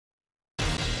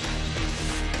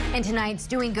In tonight's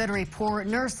Doing Good report,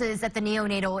 nurses at the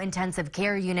neonatal intensive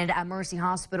care unit at Mercy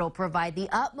Hospital provide the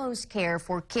utmost care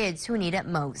for kids who need it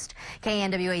most.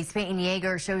 KNWA's Peyton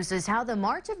Yeager shows us how the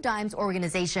March of Dimes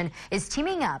organization is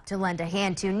teaming up to lend a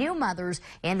hand to new mothers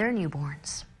and their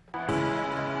newborns.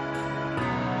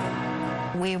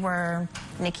 We were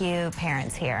NICU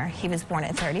parents here. He was born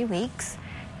at 30 weeks.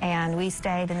 And we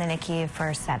stayed in the NICU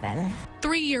for 7.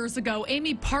 3 years ago,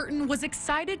 Amy Parton was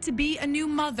excited to be a new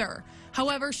mother.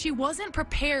 However, she wasn't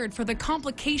prepared for the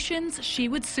complications she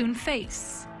would soon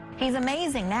face. He's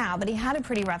amazing now, but he had a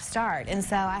pretty rough start. And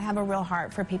so I have a real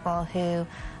heart for people who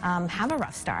have a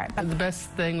rough start. The best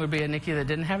thing would be a NICU that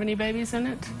didn't have any babies in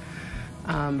it.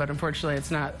 But unfortunately,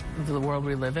 it's not the world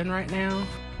we live in right now.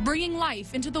 Bringing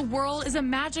life into the world is a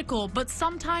magical but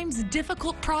sometimes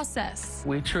difficult process.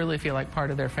 We truly feel like part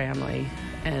of their family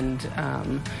and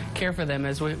care for them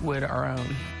as we would our own.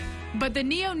 But the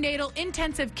neonatal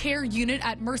intensive care unit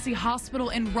at Mercy Hospital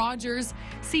in Rogers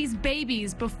sees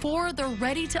babies before they're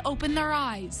ready to open their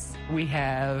eyes. We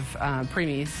have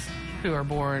preemies who are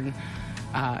born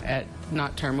at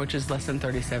not term, which is less than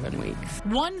 37 weeks.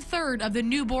 1/3 of the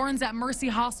newborns at Mercy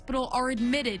Hospital are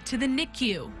admitted to the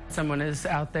NICU. Someone is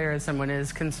out there, someone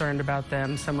is concerned about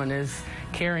them, someone is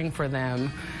caring for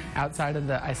them outside of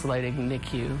the isolating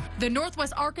NICU. The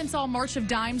Northwest Arkansas March of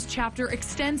Dimes chapter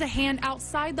extends a hand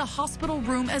outside the hospital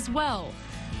room as well.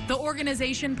 The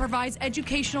organization provides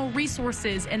educational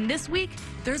resources, and this week,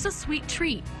 there's a sweet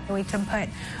treat. We can put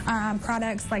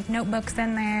products like notebooks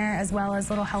in there, as well as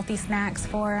little healthy snacks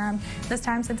for them. This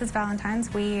time, since it's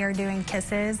Valentine's, we are doing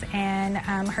kisses and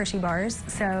Hershey bars,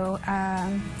 so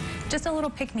just a little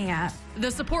pick-me-up.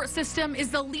 The support system is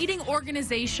the leading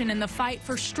organization in the fight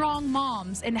for strong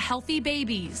moms and healthy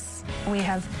babies. We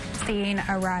have seen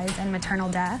a rise in maternal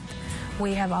death.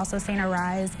 We have also seen a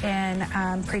rise in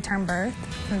preterm birth,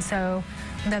 and so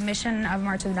the mission of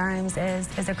March of Dimes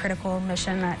is a critical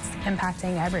mission that's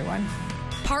impacting everyone.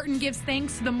 Parton gives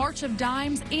thanks to the March of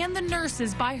Dimes and the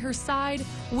nurses by her side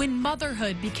when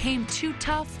motherhood became too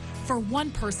tough for one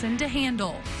person to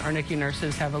handle. Our NICU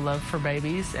nurses have a love for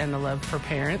babies and a love for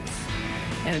parents,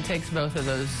 and it takes both of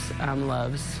those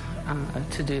loves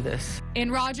to do this.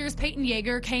 In Rogers, Peyton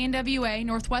Yeager, KNWA,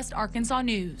 Northwest Arkansas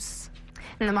News.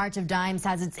 And the March of Dimes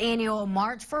has its annual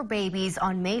March for Babies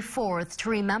on May 4th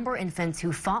to remember infants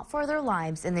who fought for their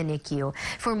lives in the NICU.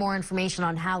 For more information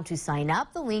on how to sign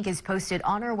up, the link is posted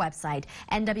on our website,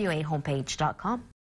 nwahomepage.com.